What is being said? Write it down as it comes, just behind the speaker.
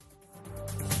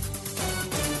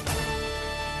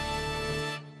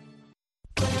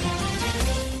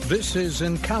This is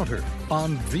Encounter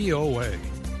on VOA.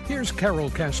 Here's Carol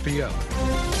Castiel.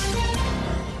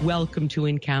 Welcome to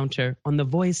Encounter on the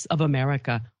Voice of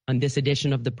America. On this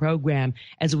edition of the program,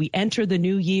 as we enter the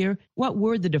new year, what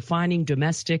were the defining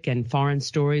domestic and foreign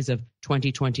stories of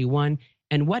 2021,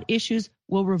 and what issues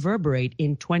will reverberate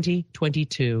in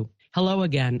 2022? Hello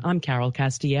again, I'm Carol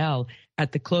Castiel.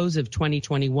 At the close of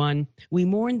 2021, we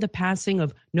mourned the passing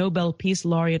of Nobel Peace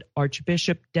Laureate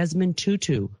Archbishop Desmond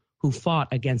Tutu, who fought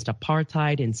against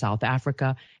apartheid in South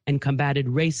Africa and combated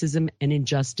racism and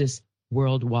injustice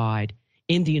worldwide.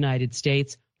 In the United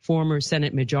States, former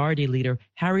Senate Majority Leader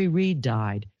Harry Reid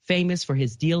died. Famous for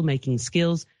his deal-making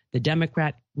skills, the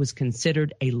Democrat was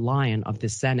considered a lion of the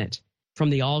Senate. From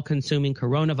the all-consuming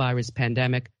coronavirus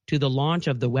pandemic to the launch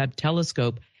of the Webb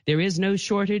telescope, there is no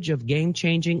shortage of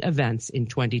game-changing events in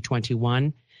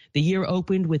 2021. The year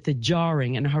opened with the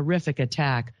jarring and horrific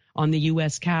attack on the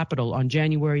U.S. Capitol on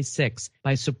January 6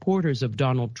 by supporters of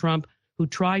Donald Trump, who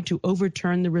tried to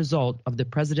overturn the result of the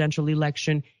presidential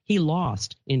election he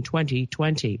lost in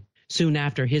 2020. Soon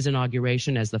after his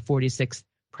inauguration as the 46th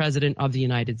President of the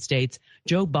United States,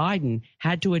 Joe Biden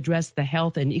had to address the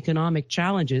health and economic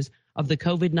challenges of the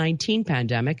COVID-19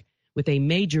 pandemic with a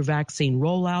major vaccine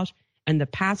rollout and the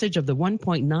passage of the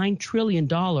 $1.9 trillion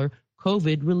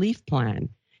COVID relief plan.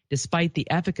 Despite the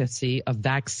efficacy of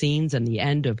vaccines and the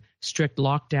end of strict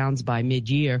lockdowns by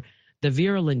mid-year, the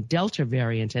virulent Delta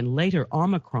variant and later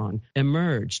Omicron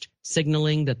emerged,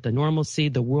 signaling that the normalcy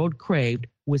the world craved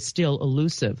was still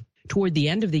elusive. Toward the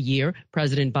end of the year,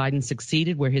 President Biden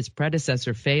succeeded where his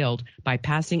predecessor failed by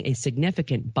passing a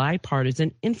significant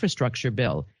bipartisan infrastructure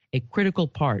bill, a critical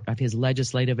part of his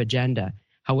legislative agenda.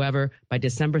 However, by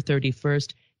December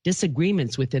 31st,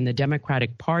 disagreements within the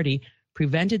Democratic Party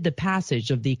prevented the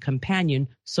passage of the companion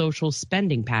social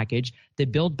spending package, the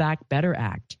Build Back Better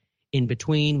Act. In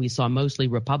between, we saw mostly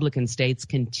Republican states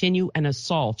continue an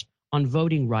assault on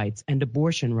voting rights and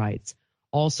abortion rights.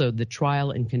 Also, the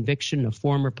trial and conviction of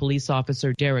former police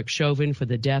officer Derek Chauvin for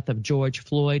the death of George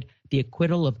Floyd, the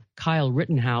acquittal of Kyle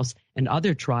Rittenhouse, and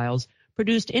other trials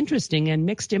produced interesting and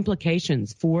mixed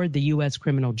implications for the U.S.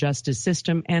 criminal justice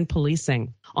system and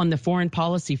policing. On the foreign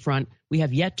policy front, we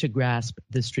have yet to grasp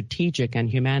the strategic and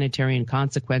humanitarian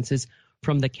consequences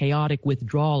from the chaotic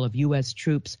withdrawal of U.S.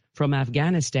 troops from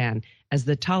Afghanistan as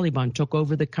the Taliban took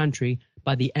over the country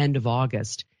by the end of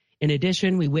August. In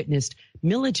addition, we witnessed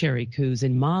military coups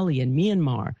in Mali and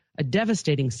Myanmar, a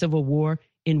devastating civil war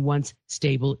in once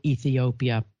stable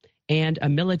Ethiopia, and a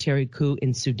military coup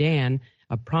in Sudan,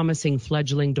 a promising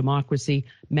fledgling democracy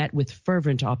met with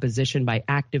fervent opposition by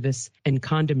activists and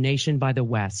condemnation by the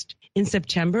West. In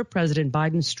September, President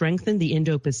Biden strengthened the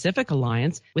Indo-Pacific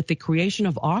alliance with the creation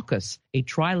of AUKUS, a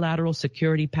trilateral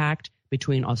security pact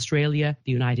between Australia,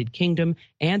 the United Kingdom,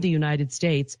 and the United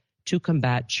States to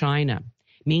combat China.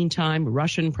 Meantime,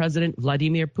 Russian President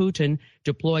Vladimir Putin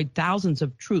deployed thousands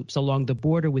of troops along the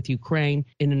border with Ukraine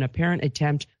in an apparent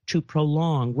attempt to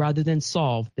prolong rather than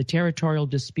solve the territorial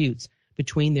disputes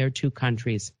between their two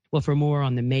countries. Well, for more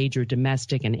on the major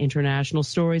domestic and international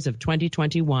stories of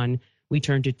 2021, we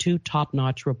turn to two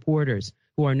top-notch reporters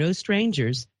who are no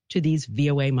strangers to these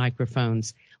VOA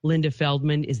microphones. Linda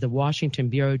Feldmann is the Washington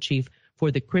bureau chief for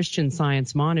the Christian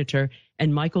Science Monitor,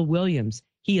 and Michael Williams,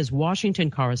 he is Washington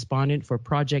correspondent for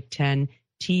Project 10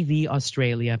 TV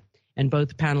Australia. And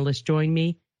both panelists join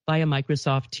me via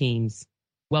Microsoft Teams.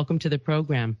 Welcome to the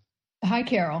program. Hi,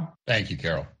 Carol. Thank you,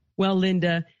 Carol. Well,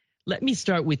 Linda, let me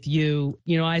start with you.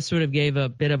 I sort of gave a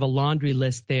bit of a laundry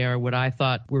list there, what I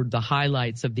thought were the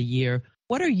highlights of the year.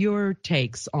 What are your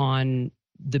takes on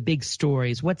the big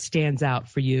stories? What stands out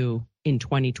for you in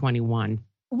 2021?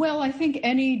 Well, I think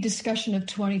any discussion of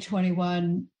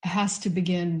 2021 has to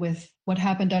begin with what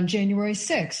happened on January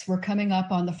 6th. We're coming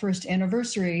up on the first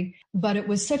anniversary, but it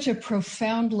was such a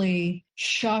profoundly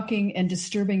shocking and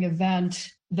disturbing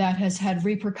event that has had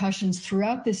repercussions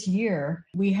throughout this year.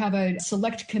 We have a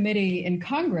select committee in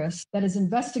Congress that is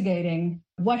investigating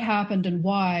what happened and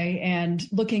why, and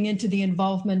looking into the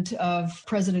involvement of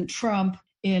President Trump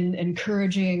in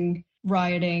encouraging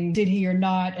rioting, did he or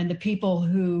not, and the people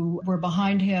who were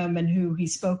behind him and who he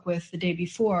spoke with the day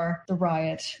before the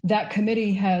riot. That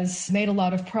committee has made a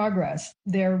lot of progress.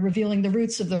 They're revealing the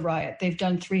roots of the riot. They've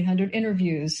done 300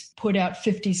 interviews, put out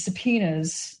 50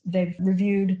 subpoenas. They've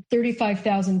reviewed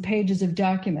 35,000 pages of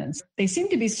documents. They seem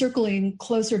to be circling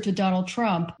closer to Donald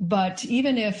Trump, but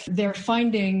even if their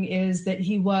finding is that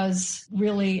he was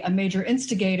really a major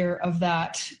instigator of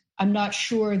that, I'm not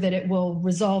sure that it will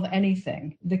resolve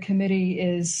anything. The committee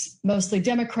is mostly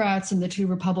Democrats, and the two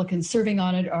Republicans serving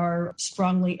on it are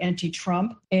strongly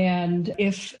anti-Trump. And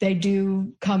if they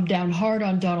do come down hard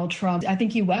on Donald Trump, I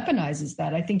think he weaponizes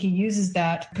that. I think he uses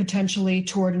that potentially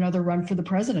toward another run for the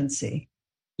presidency.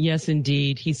 Yes,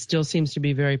 indeed. He still seems to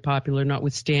be very popular,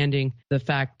 notwithstanding the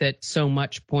fact that so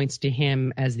much points to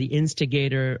him as the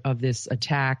instigator of this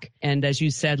attack. And as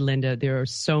you said, Linda, there are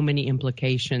so many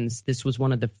implications. This was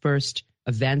one of the first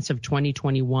events of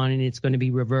 2021, and it's going to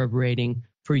be reverberating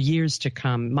for years to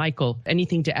come. Michael,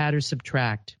 anything to add or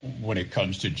subtract? When it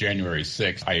comes to January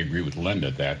 6th, I agree with Linda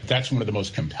that that's one of the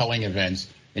most compelling events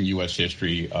in U.S.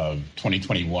 history of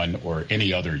 2021 or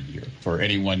any other year for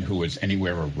anyone who was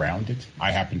anywhere around it.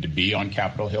 I happened to be on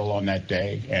Capitol Hill on that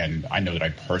day, and I know that I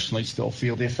personally still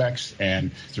feel the effects,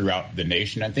 and throughout the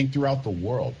nation, I think throughout the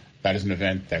world. That is an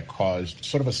event that caused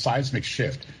sort of a seismic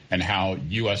shift in how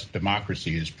U.S.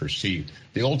 democracy is perceived.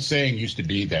 The old saying used to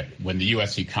be that when the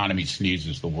U.S. economy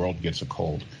sneezes, the world gets a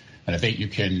cold. And I think you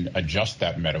can adjust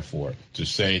that metaphor to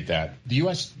say that the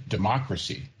U.S.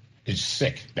 democracy is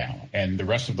sick now, and the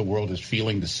rest of the world is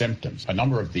feeling the symptoms. A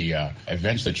number of the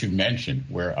events that you mentioned,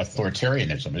 where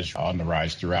authoritarianism is on the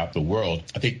rise throughout the world,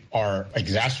 I think are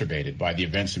exacerbated by the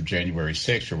events of January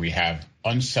 6th, where we have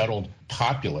unsettled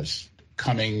populace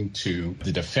coming to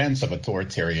the defense of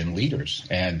authoritarian leaders.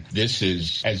 And this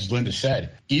is, as Linda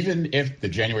said, even if the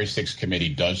January 6th committee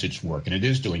does its work, and it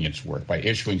is doing its work by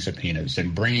issuing subpoenas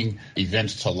and bringing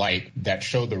events to light that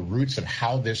show the roots of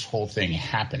how this whole thing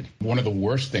happened. One of the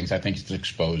worst things I think it's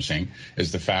exposing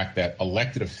is the fact that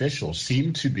elected officials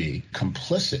seem to be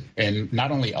complicit in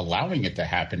not only allowing it to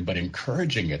happen, but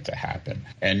encouraging it to happen.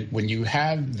 And when you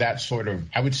have that sort of,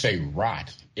 I would say,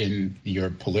 rot in your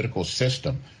political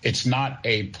system, it's not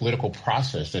a political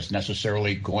process that's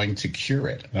necessarily going to cure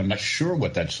it. And I'm not sure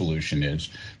what that solution is,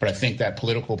 but I think that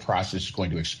political process is going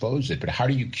to expose it. But how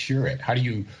do you cure it? How do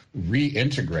you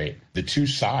reintegrate the two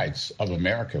sides of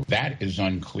America? That is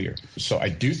unclear. So I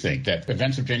do think that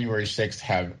events of January 6th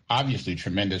have obviously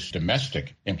tremendous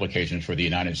domestic implications for the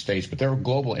United States, but there are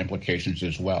global implications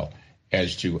as well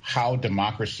as to how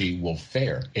democracy will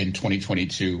fare in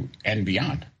 2022 and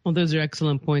beyond. Well, those are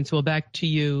excellent points. Well, back to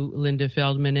you, Linda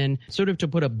Feldmann, and sort of to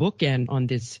put a bookend on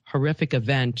this horrific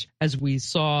event, as we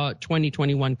saw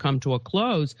 2021 come to a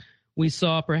close, we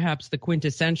saw perhaps the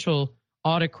quintessential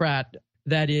autocrat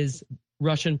that is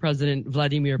Russian President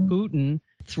Vladimir Putin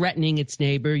threatening its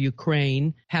neighbor,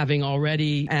 Ukraine, having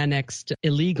already annexed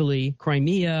illegally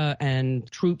Crimea and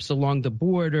troops along the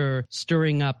border,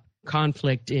 stirring up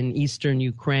conflict in eastern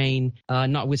Ukraine,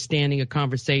 notwithstanding a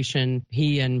conversation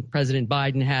he and President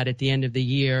Biden had at the end of the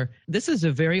year. This is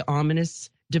a very ominous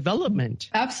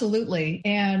development. Absolutely.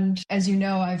 And as you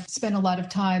know, I've spent a lot of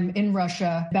time in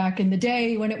Russia back in the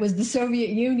day when it was the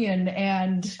Soviet Union.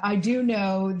 And I do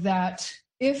know that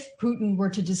if Putin were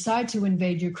to decide to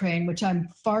invade Ukraine, which I'm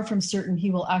far from certain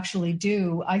he will actually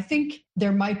do, I think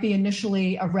there might be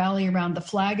initially a rally around the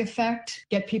flag effect,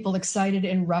 get people excited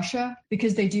in Russia,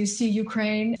 because they do see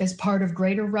Ukraine as part of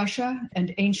Greater Russia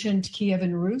and ancient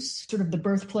Kievan Rus, sort of the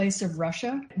birthplace of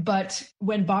Russia. But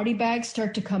when body bags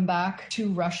start to come back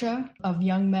to Russia of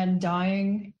young men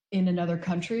dying in another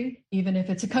country, even if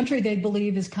it's a country they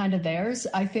believe is kind of theirs,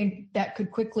 I think that could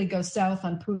quickly go south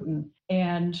on Putin.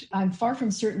 And I'm far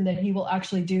from certain that he will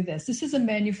actually do this. This is a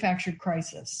manufactured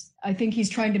crisis. I think he's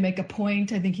trying to make a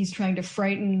point. I think he's trying to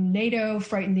frighten NATO,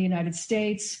 frighten the United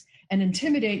States, and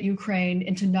intimidate Ukraine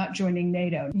into not joining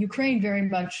NATO. Ukraine very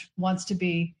much wants to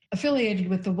be affiliated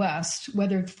with the West,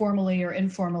 whether formally or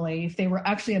informally. If they were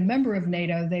actually a member of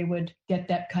NATO, they would get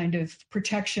that kind of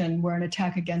protection where an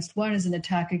attack against one is an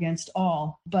attack against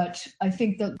all. But I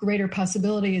think the greater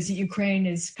possibility is that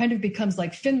Ukraine becomes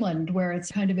like Finland, where it's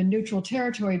kind of a neutral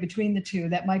territory between the two.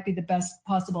 That might be the best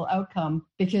possible outcome,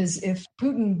 because if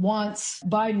Putin wants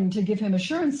Biden to give him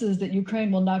assurances that Ukraine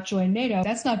will not join NATO,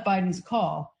 that's not Biden's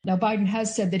call. Now, Biden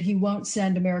has said that he won't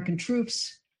send American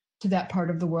troops to that part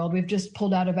of the world. We've just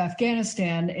pulled out of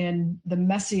Afghanistan in the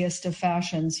messiest of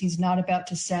fashions. He's not about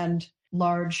to send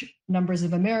large numbers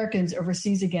of Americans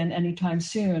overseas again anytime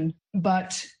soon,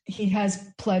 but he has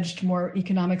pledged more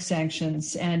economic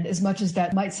sanctions. And as much as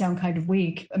that might sound kind of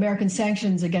weak, American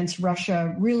sanctions against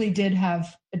Russia really did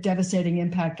have a devastating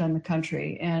impact on the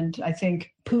country. And I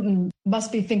think Putin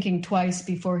must be thinking twice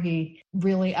before he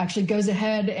really actually goes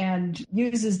ahead and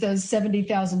uses those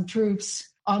 70,000 troops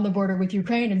on the border with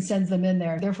Ukraine and sends them in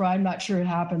there. Therefore, I'm not sure it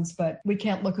happens, but we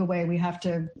can't look away. We have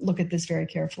to look at this very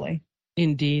carefully.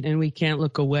 Indeed. And we can't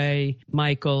look away,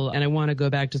 Michael. And I want to go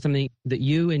back to something that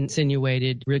you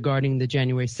insinuated regarding the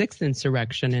January 6th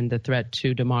insurrection and the threat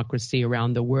to democracy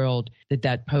around the world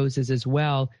that poses as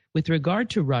well. With regard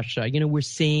to Russia, we're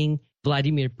seeing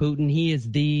Vladimir Putin. He is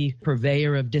the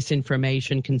purveyor of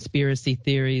disinformation, conspiracy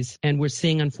theories. And we're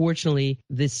seeing, unfortunately,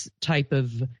 this type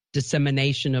of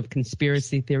dissemination of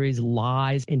conspiracy theories,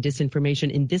 lies, and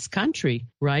disinformation in this country,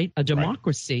 right? A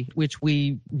democracy, which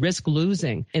we risk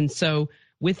losing. And so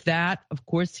with that, of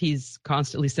course, he's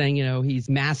constantly saying, he's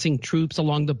massing troops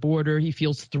along the border. He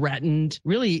feels threatened.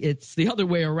 Really, it's the other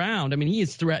way around. I mean, he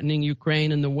is threatening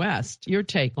Ukraine and the West. Your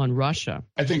take on Russia?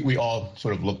 I think we all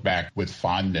sort of look back with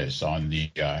fondness on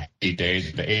the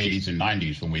days, the 80s and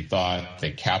 90s, when we thought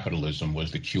that capitalism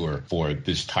was the cure for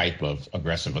this type of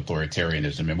aggressive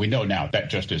authoritarianism. And we know now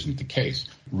that just isn't the case.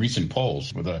 Recent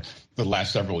polls for the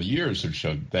last several years have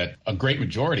shown that a great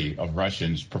majority of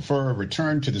Russians prefer a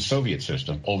return to the Soviet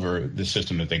system over the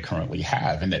system that they currently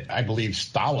have. And that I believe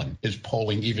Stalin is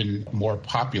polling even more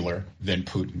popular than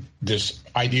Putin. This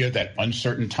idea that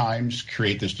uncertain times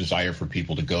create this desire for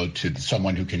people to go to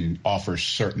someone who can offer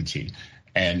certainty.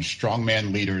 And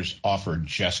strongman leaders offer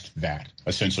just that,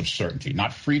 a sense of certainty,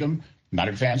 not freedom, not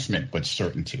advancement, but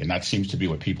certainty. And that seems to be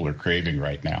what people are craving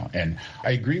right now. And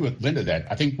I agree with Linda that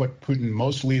I think what Putin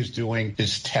mostly is doing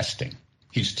is testing.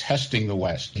 He's testing the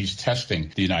West. He's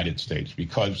testing the United States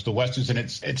because the West is in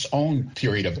its own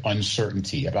period of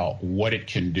uncertainty about what it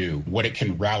can do, what it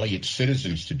can rally its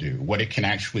citizens to do, what it can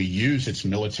actually use its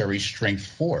military strength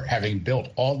for. Having built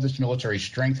all this military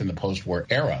strength in the post-war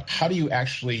era, how do you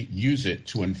actually use it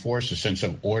to enforce a sense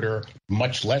of order,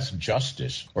 much less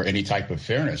justice or any type of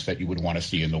fairness that you would want to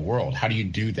see in the world? How do you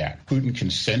do that? Putin can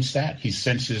sense that. He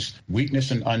senses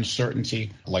weakness and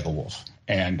uncertainty like a wolf.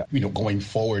 And, going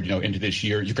forward, into this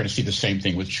year, you're going to see the same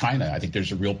thing with China. I think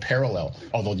there's a real parallel,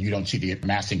 although you don't see the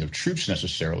massing of troops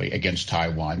necessarily against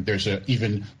Taiwan. There's an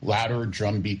even louder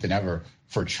drumbeat than ever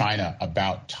for China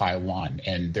about Taiwan.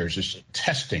 And there's this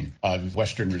testing of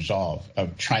Western resolve,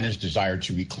 of China's desire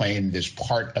to reclaim this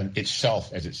part of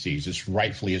itself as it sees, this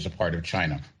rightfully as a part of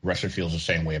China. Russia feels the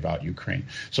same way about Ukraine.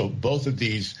 So both of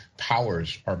these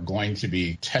powers are going to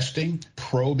be testing,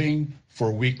 probing for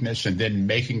weakness, and then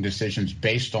making decisions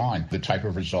based on the type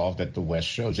of resolve that the West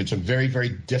shows. It's a very, very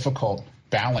difficult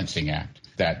balancing act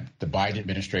that the Biden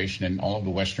administration and all of the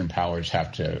Western powers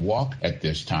have to walk at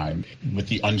this time with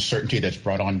the uncertainty that's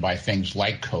brought on by things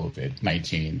like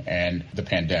COVID-19 and the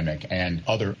pandemic and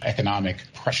other economic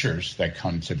pressures that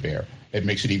come to bear. It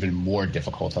makes it even more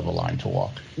difficult of a line to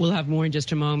walk. We'll have more in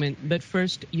just a moment. But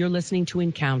first, you're listening to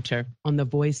Encounter on the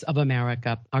Voice of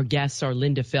America. Our guests are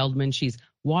Linda Feldmann. She's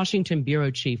Washington Bureau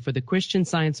Chief for the Christian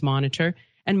Science Monitor,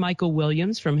 and Michael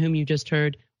Williams, from whom you just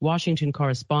heard, Washington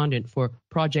correspondent for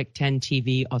Project 10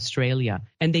 TV Australia.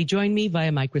 And they join me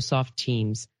via Microsoft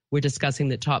Teams. We're discussing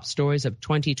the top stories of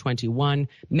 2021,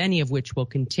 many of which will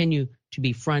continue to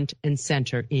be front and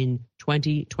center in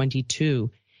 2022.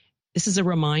 This is a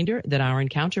reminder that our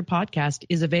Encounter podcast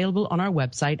is available on our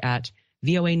website at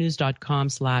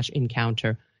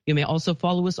voanews.com/encounter. You may also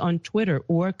follow us on Twitter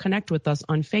or connect with us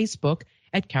on Facebook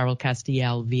at Carol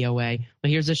Castiel VOA.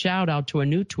 Well, here's a shout out to a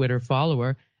new Twitter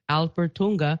follower, Alper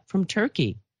Tunga from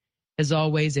Turkey. As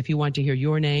always, if you want to hear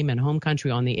your name and home country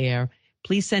on the air,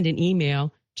 please send an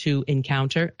email to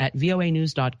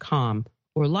encounter@voanews.com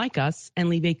or like us and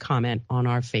leave a comment on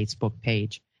our Facebook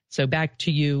page. So back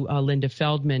to you, Linda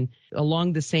Feldmann,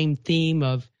 along the same theme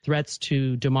of threats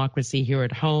to democracy here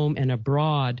at home and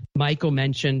abroad. Michael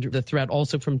mentioned the threat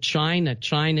also from China.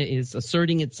 China is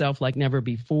asserting itself like never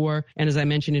before. And as I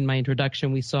mentioned in my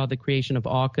introduction, we saw the creation of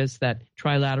AUKUS, that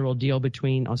trilateral deal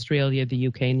between Australia, the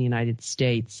UK, and the United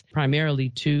States, primarily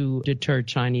to deter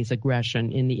Chinese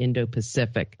aggression in the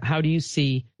Indo-Pacific. How do you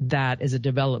see that as a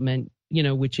development,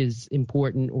 which is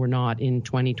important or not in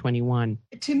 2021?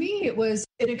 To me, it was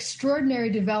an extraordinary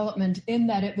development in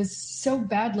that it was so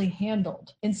badly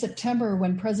handled. In September,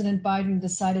 when President Biden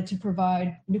decided to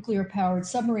provide nuclear-powered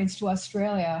submarines to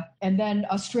Australia, and then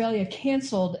Australia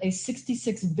canceled a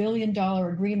 $66 billion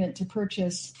agreement to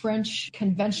purchase French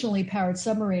conventionally powered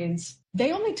submarines,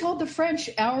 they only told the French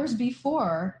hours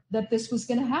before that this was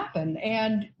going to happen.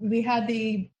 And we had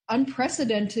the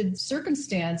unprecedented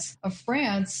circumstance of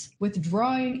France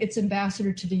withdrawing its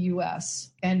ambassador to the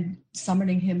U.S. and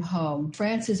summoning him home.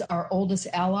 France is our oldest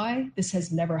ally. This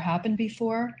has never happened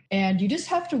before. And you just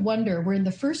have to wonder, we're in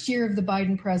the first year of the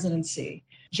Biden presidency.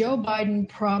 Joe Biden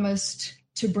promised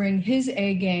to bring his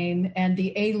A game and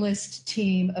the A-list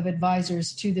team of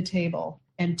advisors to the table.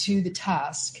 and to the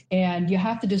task. And you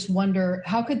have to just wonder,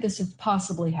 how could this have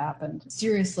possibly happened?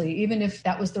 Seriously, even if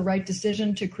that was the right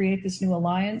decision to create this new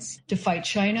alliance to fight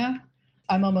China,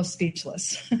 I'm almost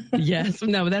speechless. Yes,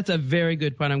 no, that's a very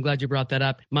good point. I'm glad you brought that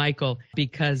up, Michael,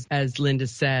 because as Linda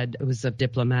said, it was a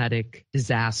diplomatic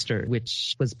disaster,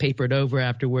 which was papered over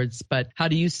afterwards. But how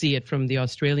do you see it from the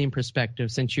Australian perspective,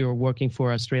 since you were working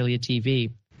for Australia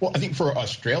TV? Well, I think for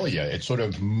Australia, it sort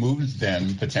of moves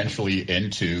them potentially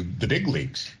into the big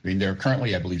leagues. I mean, there are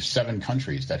currently, I believe, 7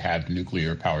 countries that have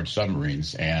nuclear-powered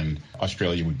submarines, and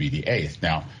Australia would be the 8th.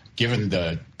 Now, given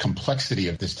the complexity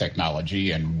of this technology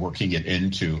and working it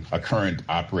into a current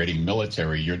operating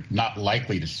military, you're not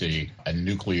likely to see a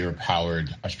nuclear-powered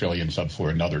Australian sub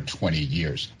for another 20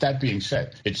 years. That being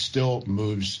said, it still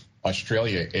moves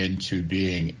Australia into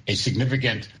being a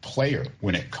significant player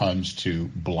when it comes to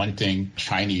blunting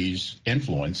Chinese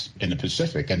influence in the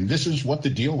Pacific. And this is what the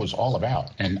deal was all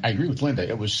about. And I agree with Linda.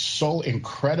 It was so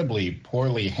incredibly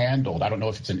poorly handled. I don't know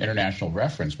if it's an international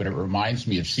reference, but it reminds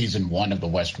me of season 1 of The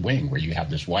West Wing, where you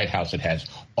have this White House that has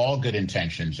all good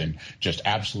intentions and just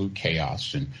absolute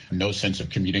chaos and no sense of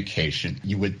communication.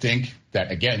 You would think that,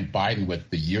 again, Biden, with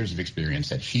the years of experience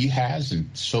that he has and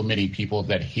so many people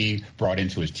that he brought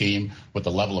into his team with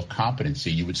the level of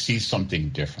competency, you would see something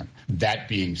different. That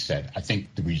being said, I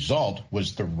think the result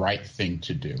was the right thing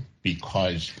to do,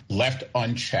 because left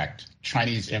unchecked,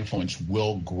 Chinese influence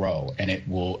will grow, and it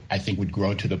will, I think, would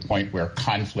grow to the point where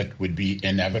conflict would be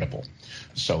inevitable.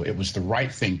 So it was the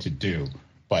right thing to do,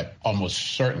 but almost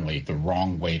certainly the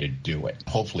wrong way to do it.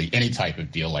 Hopefully any type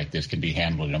of deal like this can be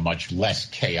handled in a much less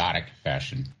chaotic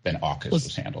fashion than AUKUS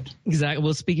was handled. Exactly.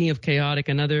 Well, speaking of chaotic,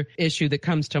 another issue that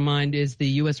comes to mind is the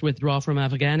U.S. withdrawal from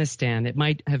Afghanistan. It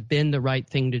might have been the right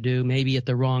thing to do, maybe at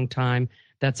the wrong time.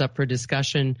 That's up for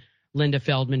discussion, Linda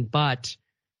Feldmann, but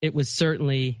it was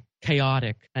certainly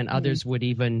chaotic, and others would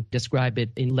even describe it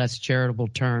in less charitable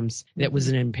terms. It was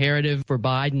an imperative for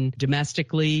Biden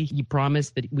domestically. He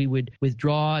promised that we would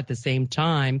withdraw. At the same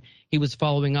time, he was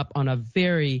following up on a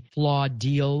very flawed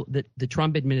deal that the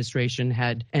Trump administration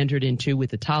had entered into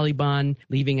with the Taliban,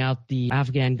 leaving out the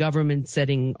Afghan government,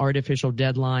 setting artificial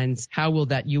deadlines. How will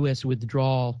that U.S.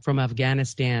 withdrawal from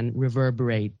Afghanistan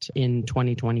reverberate in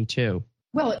 2022?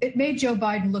 Well, it made Joe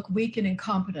Biden look weak and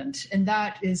incompetent, and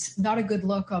that is not a good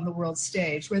look on the world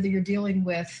stage, whether you're dealing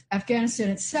with Afghanistan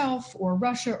itself or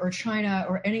Russia or China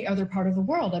or any other part of the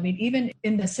world. I mean, even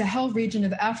in the Sahel region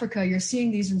of Africa, you're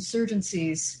seeing these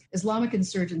insurgencies, Islamic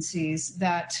insurgencies,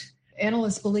 that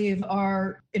analysts believe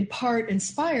are in part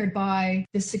inspired by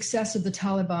the success of the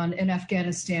Taliban in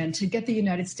Afghanistan to get the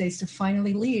United States to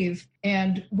finally leave,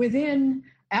 and within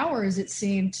hours, it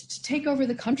seemed, to take over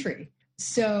the country.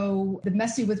 So the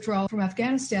messy withdrawal from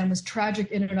Afghanistan was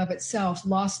tragic in and of itself,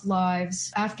 lost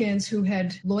lives, Afghans who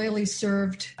had loyally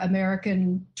served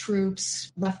American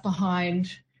troops left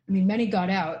behind. I mean, many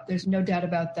got out, there's no doubt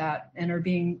about that, and are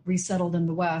being resettled in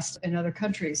the West and other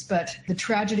countries. But the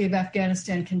tragedy of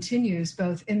Afghanistan continues,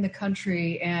 both in the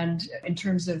country and in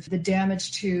terms of the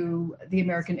damage to the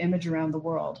American image around the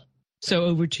world. So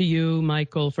over to you,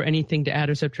 Michael, for anything to add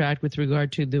or subtract with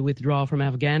regard to the withdrawal from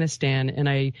Afghanistan. And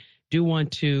I do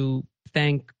want to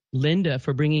thank Linda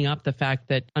for bringing up the fact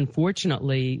that,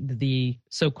 unfortunately, the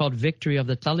so-called victory of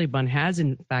the Taliban has,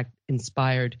 in fact,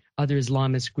 inspired other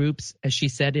Islamist groups, as she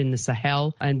said, in the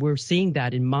Sahel. And we're seeing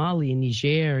that in Mali, in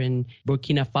Niger, in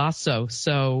Burkina Faso.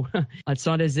 So it's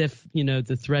not as if,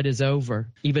 the threat is over,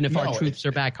 even if our troops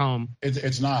are back home.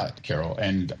 It's not, Carol.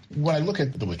 And when I look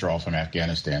at the withdrawal from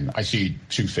Afghanistan, I see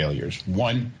 2 failures.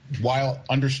 One, while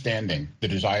understanding the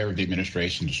desire of the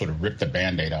administration to sort of rip the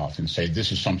Band-Aid off and say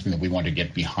this is something that we want to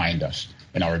get behind us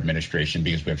in our administration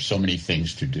because we have so many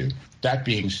things to do. That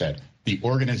being said, the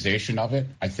organization of it,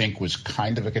 I think, was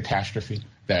kind of a catastrophe,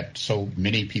 that so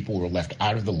many people were left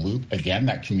out of the loop. Again,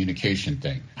 that communication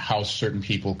thing, how certain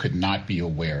people could not be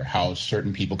aware, how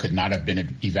certain people could not have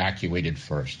been evacuated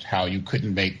first, how you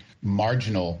couldn't make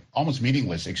marginal, almost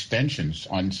meaningless extensions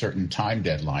on certain time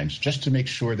deadlines just to make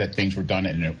sure that things were done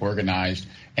in an organized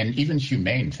and even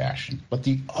humane fashion. But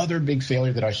the other big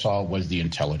failure that I saw was the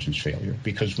intelligence failure,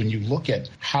 because when you look at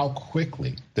how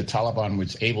quickly the Taliban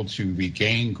was able to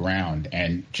regain ground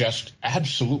and just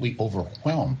absolutely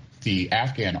overwhelm the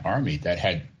Afghan army that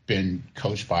had been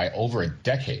coached by over a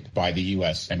decade by the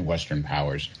U.S. and Western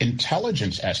powers.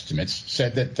 Intelligence estimates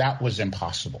said that that was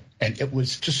impossible. And it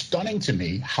was just stunning to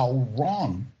me how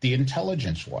wrong the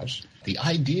intelligence was. The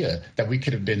idea that we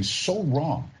could have been so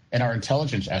wrong in our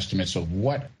intelligence estimates of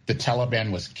what the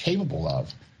Taliban was capable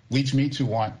of leads me to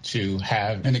want to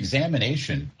have an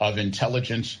examination of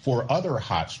intelligence for other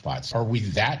hotspots. Are we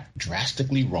that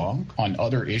drastically wrong on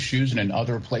other issues and in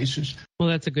other places? Well,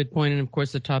 that's a good point, and of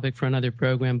course, the topic for another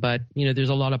program. But, there's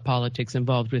a lot of politics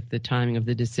involved with the timing of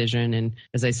the decision. And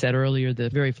as I said earlier, the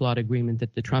very flawed agreement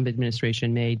that the Trump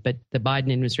administration made, but the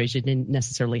Biden administration didn't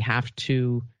necessarily have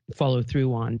to follow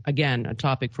through on. Again, a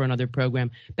topic for another program.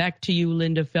 Back to you,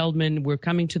 Linda Feldmann. We're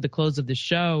coming to the close of the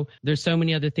show. There's so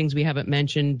many other things we haven't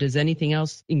mentioned. Does anything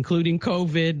else, including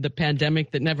COVID, the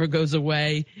pandemic that never goes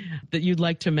away, that you'd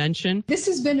like to mention? This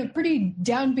has been a pretty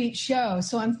downbeat show,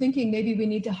 so I'm thinking maybe we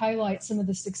need to highlight some of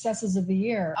the successes of the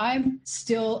year. I'm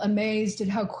still amazed at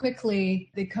how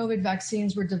quickly the COVID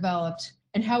vaccines were developed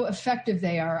and how effective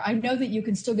they are. I know that you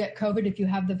can still get COVID if you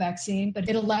have the vaccine, but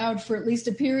it allowed for at least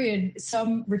a period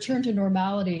some return to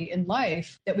normality in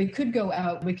life, that we could go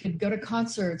out, we could go to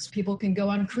concerts, people can go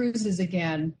on cruises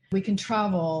again, we can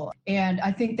travel. And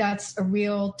I think that's a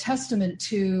real testament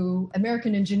to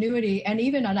American ingenuity. And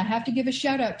I have to give a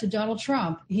shout out to Donald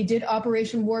Trump. He did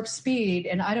Operation Warp Speed,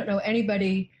 and I don't know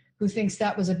anybody who thinks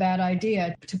that was a bad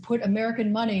idea, to put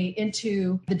American money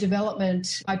into the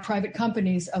development by private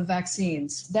companies of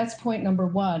vaccines. That's point number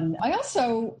one. I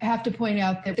also have to point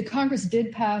out that the Congress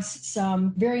did pass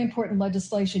some very important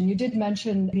legislation. You did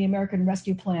mention the American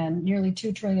Rescue Plan, nearly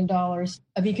 $2 trillion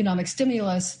of economic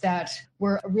stimulus that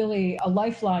were really a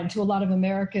lifeline to a lot of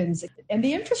Americans. And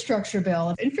the infrastructure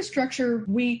bill, Infrastructure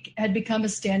Week had become a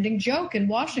standing joke in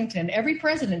Washington. Every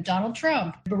president, Donald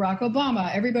Trump, Barack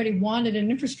Obama, everybody wanted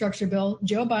an infrastructure bill.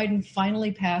 Joe Biden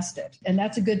finally passed it. And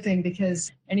that's a good thing,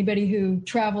 because anybody who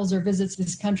travels or visits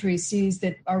this country sees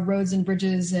that our roads and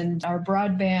bridges and our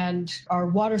broadband, our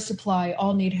water supply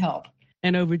all need help.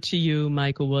 And over to you,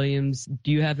 Michael Williams. Do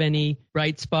you have any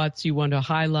bright spots you want to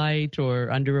highlight or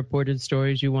underreported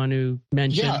stories you want to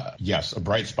mention? Yes, a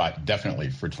bright spot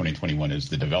definitely for 2021 is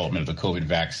the development of the COVID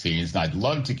vaccines. And I'd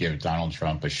love to give Donald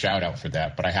Trump a shout out for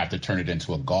that, but I have to turn it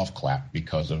into a golf clap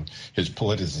because of his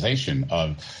politicization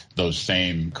of those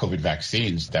same COVID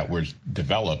vaccines that were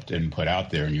developed and put out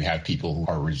there. And you have people who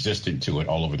are resistant to it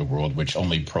all over the world, which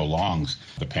only prolongs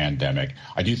the pandemic.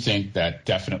 I do think that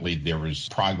definitely there was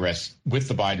progress with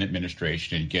the Biden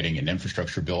administration in getting an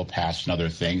infrastructure bill passed and other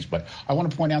things. But I want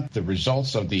to point out the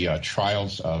results of the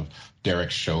trials of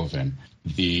Derek Chauvin,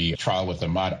 the trial with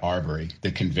Ahmaud Arbery,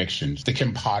 the convictions, the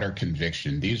Kim Potter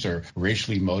conviction. These are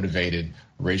racially motivated,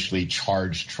 racially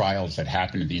charged trials that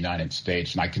happen in the United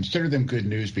States. And I consider them good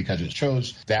news because it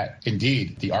shows that,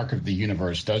 indeed, the arc of the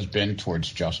universe does bend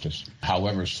towards justice,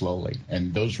 however slowly.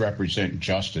 And those represent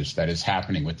justice that is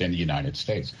happening within the United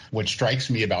States. What strikes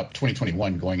me about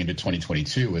 2021 going into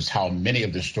 2022 is how many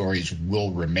of the stories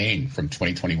will remain from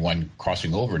 2021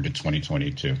 crossing over into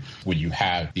 2022, when you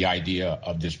have the idea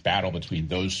of this battle between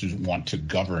those who want to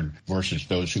govern versus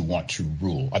those who want to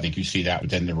rule. I think you see that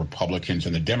within the Republicans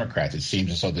and the Democrats. It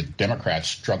seems as though the Democrats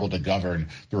struggle to govern.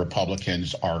 The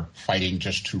Republicans are fighting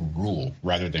just to rule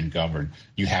rather than govern.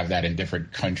 You have that in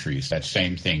different countries, that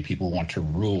same thing. People want to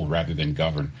rule rather than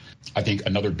govern. I think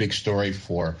another big story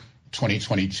for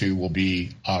 2022 will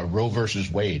be Roe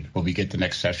versus Wade when we get the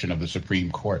next session of the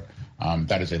Supreme Court.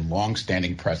 That is a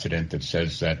long-standing precedent that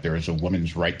says that there is a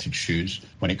woman's right to choose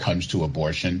when it comes to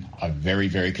abortion. A very,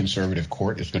 very conservative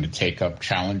court is going to take up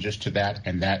challenges to that,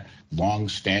 and that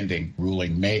long-standing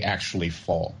ruling may actually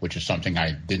fall, which is something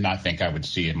I did not think I would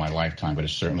see in my lifetime, but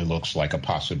it certainly looks like a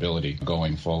possibility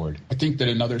going forward. I think that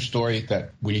another story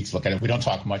that we need to look at, we don't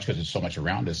talk much because it's so much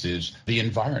around us, is the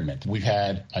environment. We've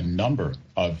had a number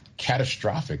of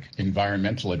catastrophic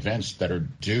environmental events that are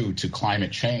due to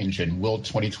climate change, and will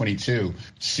 2022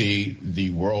 see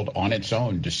the world on its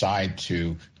own decide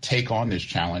to take on this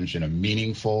challenge in a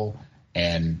meaningful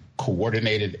and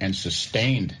coordinated and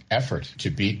sustained effort to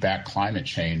beat back climate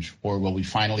change? Or will we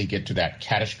finally get to that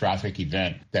catastrophic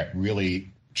event that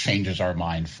really changes our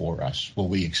mind for us? Will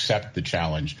we accept the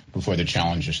challenge before the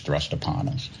challenge is thrust upon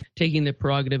us? Taking the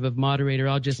prerogative of moderator,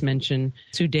 I'll just mention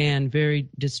Sudan, very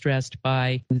distressed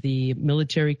by the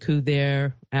military coup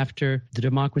there after the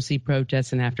democracy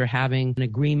protests and after having an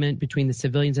agreement between the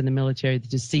civilians and the military,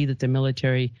 to see that the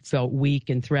military felt weak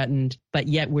and threatened. But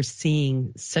yet we're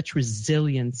seeing such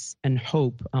resilience and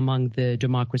hope among the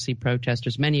democracy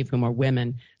protesters, many of whom are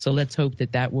women. So let's hope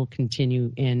that that will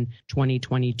continue in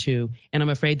 2022. And I'm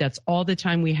afraid that's all the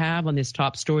time we have on this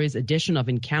Top Stories edition of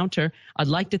Encounter. I'd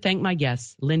like to thank my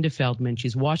guests, Linda Feldmann.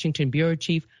 She's Washington Bureau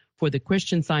Chief for the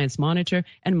Christian Science Monitor,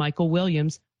 and Michael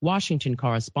Williams, Washington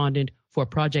correspondent for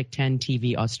Project 10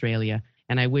 TV Australia.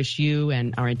 And I wish you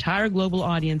and our entire global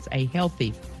audience a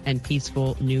healthy and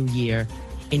peaceful new year.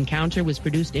 Encounter was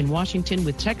produced in Washington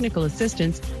with technical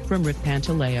assistance from Rick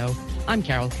Pantaleo. I'm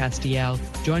Carol Castiel.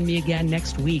 Join me again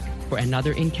next week for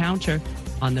another Encounter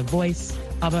on the Voice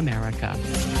of America.